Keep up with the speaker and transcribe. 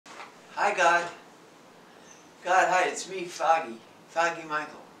Hi, God. God, hi, it's me, Foggy. Foggy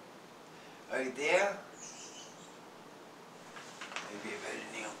Michael. Are you there? Maybe I better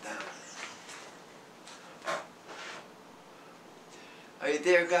kneel down. Are you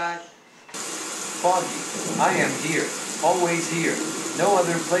there, God? Foggy, I am here. Always here. No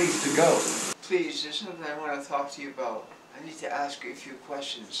other place to go. Please, there's something I want to talk to you about. I need to ask you a few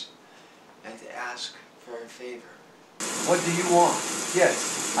questions and to ask for a favor. What do you want?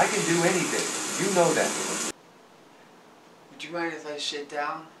 Yes, I can do anything. You know that. Would you mind if I sit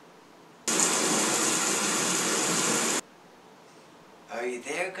down? Are you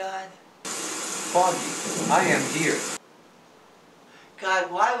there, God? Foggy, I am here.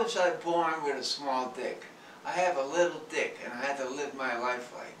 God, why was I born with a small dick? I have a little dick and I had to live my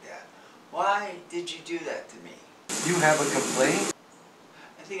life like that. Why did you do that to me? You have a complaint?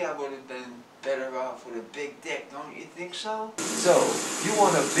 I think I would have been better off with a big dick, don't you think so? So, you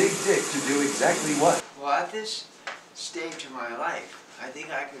want a big dick to do exactly what? Well, at this stage of my life, I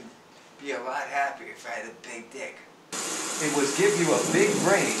think I could be a lot happier if I had a big dick. It was give you a big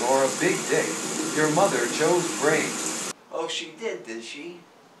brain or a big dick. Your mother chose brain. Oh, she did she?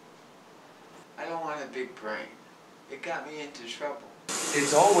 I don't want a big brain. It got me into trouble.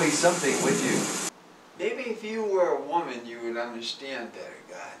 It's always something with you. Maybe if you were a woman, you would understand better,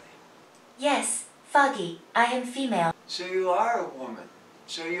 God. Yes, Foggy, I am female. So you are a woman.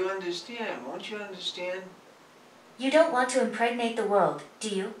 So you understand. Won't you understand? You don't want to impregnate the world, do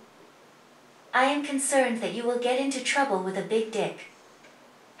you? I am concerned that you will get into trouble with a big dick.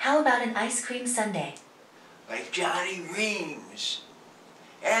 How about an ice cream sundae? Like Johnny Reams.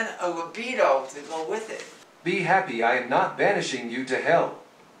 And a libido to go with it. Be happy I am not banishing you to hell.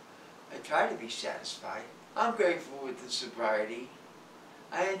 I try to be satisfied. I'm grateful with the sobriety.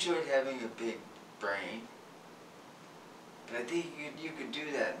 I enjoyed having a big brain. But I think you could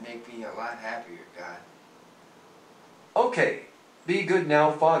do that and make me a lot happier, God. Okay, be good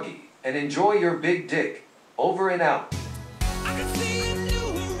now, Foggy, and enjoy your big dick. Over and out.